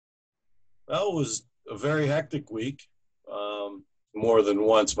Well, it was a very hectic week. More than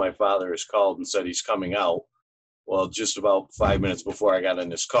once, my father has called and said he's coming out. Well, just about 5 minutes before I got on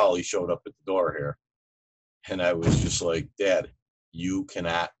this call, he showed up at the door here. And I was just like, Dad, you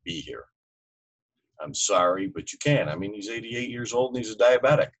cannot be here. I'm sorry, but you can. I mean, he's 88 years old and he's a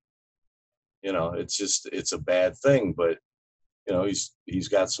diabetic. You know, it's a bad thing, but, you know, he's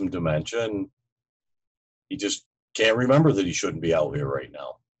got some dementia and he just can't remember that he shouldn't be out here right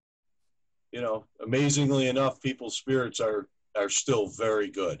now. You know, amazingly enough, people's spirits are still very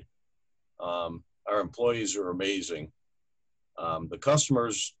good. Our employees are amazing. The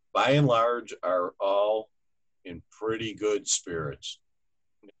customers, by and large, are all in pretty good spirits.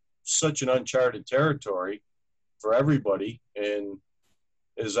 Such an uncharted territory for everybody. And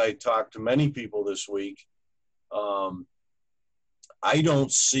as I talked to many people this week, I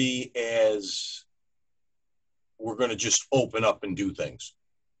don't see as we're going to just open up and do things.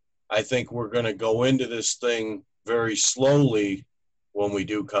 I think we're going to go into this thing very slowly when we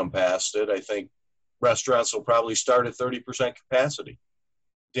do come past it. I think restaurants will probably start at 30% capacity.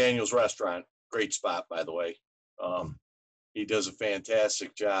 Daniel's Restaurant, great spot, by the way. He does a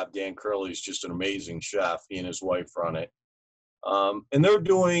fantastic job. Dan Curley's just an amazing chef. He and his wife run it. And they're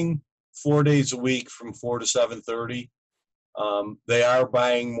doing 4 days a week from 4 to 7:30. They are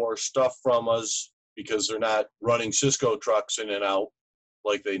buying more stuff from us because they're not running Cisco trucks in and out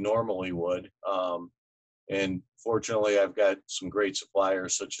like they normally would. And fortunately, I've got some great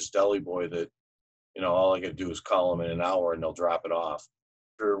suppliers such as Deli Boy that, you know, all I got to do is call them in an hour and they'll drop it off.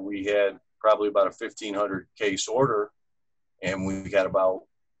 We had probably about a 1,500 case order and we got about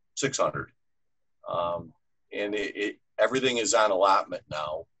 600. And everything is on allotment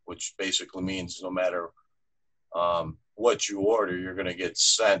now, which basically means no matter what you order, you're going to get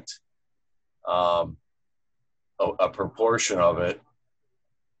sent a proportion of it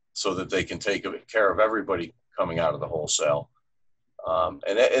so that they can take care of everybody coming out of the wholesale.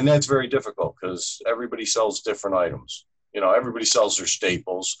 And that's very difficult because everybody sells different items. You know, everybody sells their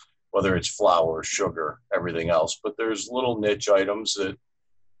staples, whether it's flour, sugar, everything else. But there's little niche items that,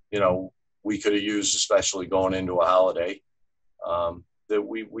 you know, we could have used, especially going into a holiday, that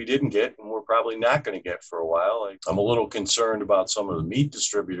we didn't get and we're probably not going to get for a while. I'm a little concerned about some of the meat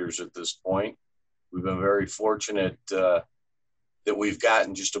distributors at this point. We've been very fortunate that we've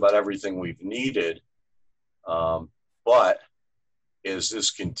gotten just about everything we've needed. But as this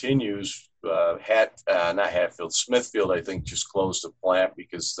continues, Smithfield, I think, just closed the plant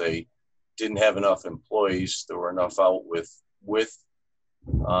because they didn't have enough employees. There were enough out with the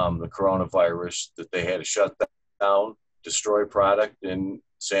coronavirus that they had to shut down, destroy product, and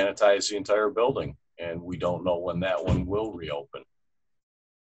sanitize the entire building. And we don't know when that one will reopen.